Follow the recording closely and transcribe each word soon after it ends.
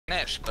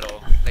Nash,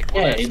 bro. Like,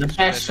 yeah, the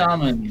best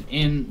shaman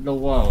in the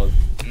world.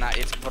 Nah,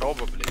 it's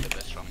probably the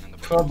best shaman in the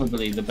world.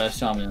 Probably the best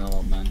shaman in the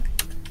world, man.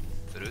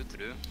 True,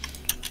 true.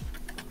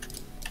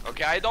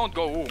 Okay, I don't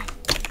go home.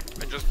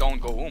 I just don't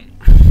go home.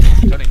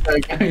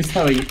 Okay,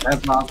 so you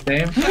said last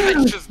game.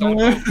 I just don't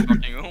go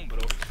fucking home, bro.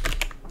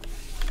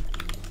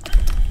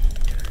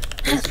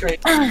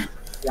 Straight.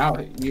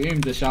 Yeah, you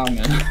aimed the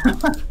shaman.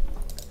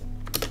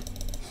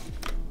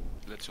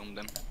 Let's zoom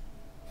them.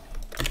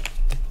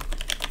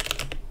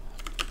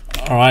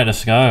 Alright,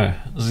 let's go.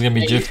 This is gonna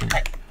be different.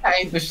 That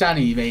ain't the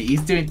shani, mate.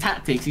 He's doing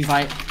tactics. He's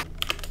like.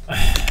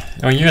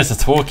 Well, you guys are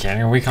talking,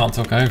 and we can't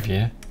talk over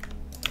you.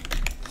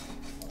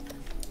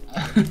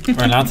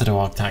 We're allowed to do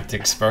our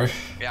tactics, bro.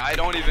 Yeah, I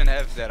don't even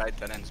have the right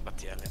talents,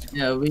 but yeah, let's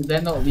go. Yeah,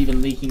 they're not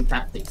even leaking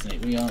tactics,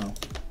 mate. We are.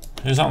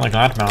 Who's on the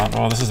glad mount?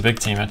 Oh, this is a big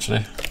team,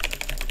 actually.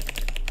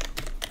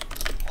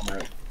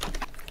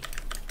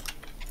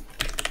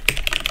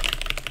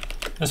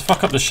 Just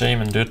fuck up the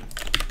shaman, dude.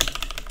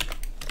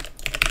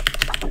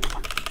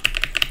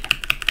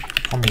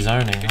 Combie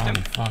zoning,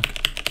 holy fuck.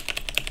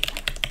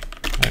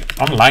 Wait,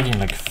 I'm lagging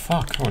like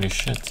fuck, holy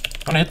shit.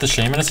 Wanna hit the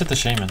shaman? Let's hit the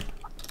shaman.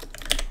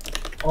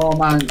 Oh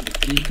man,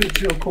 you could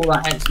still call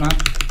that X, man.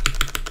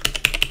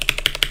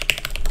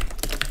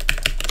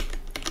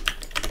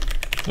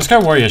 Let's go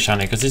warrior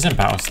shani, because he's in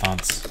battle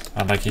stance.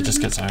 And like, he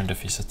just gets owned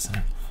if he sits in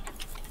it.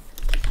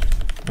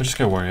 We'll just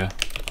go warrior.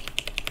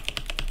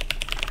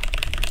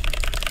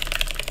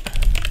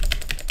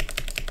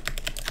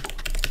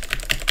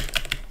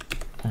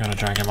 I'm gonna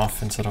drag him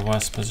off into the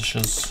worst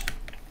positions.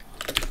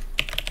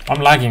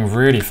 I'm lagging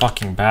really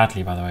fucking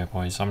badly, by the way,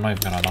 boys. I'm not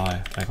even gonna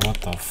lie. Like, what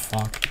the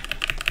fuck?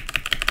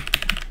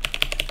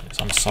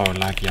 I'm so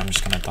laggy, I'm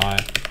just gonna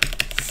die.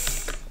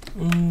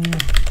 Ooh.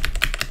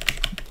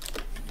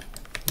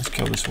 Let's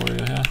kill this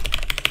warrior here.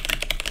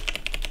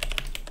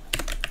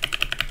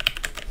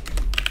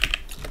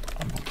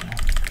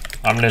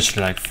 I'm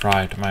literally like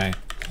fried. My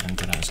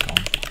internet is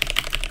gone.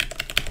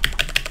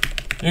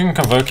 You can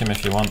convoke him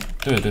if you want.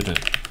 Do it, do it.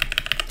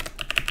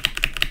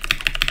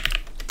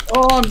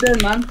 Oh, I'm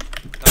dead, man.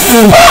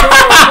 Yeah,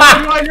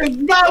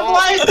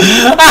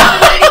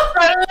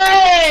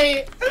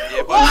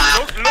 but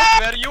look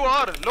where you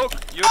are. Look,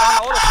 you ran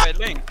out of my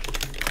link.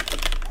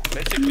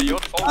 Basically, your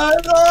fault.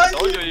 I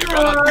told you you're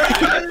gonna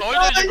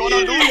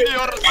lose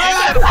your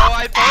server, bro.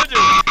 I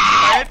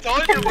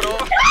told you, bro.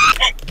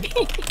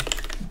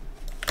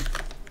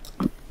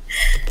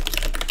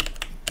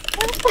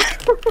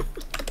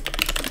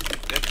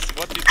 That's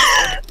what you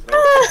said, bro.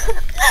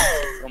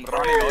 I'm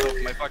running out of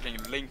my fucking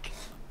link.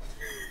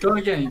 Go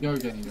again, go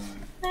again, go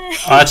again.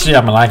 Actually,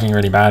 I'm lagging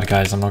really bad,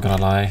 guys. I'm not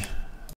gonna lie.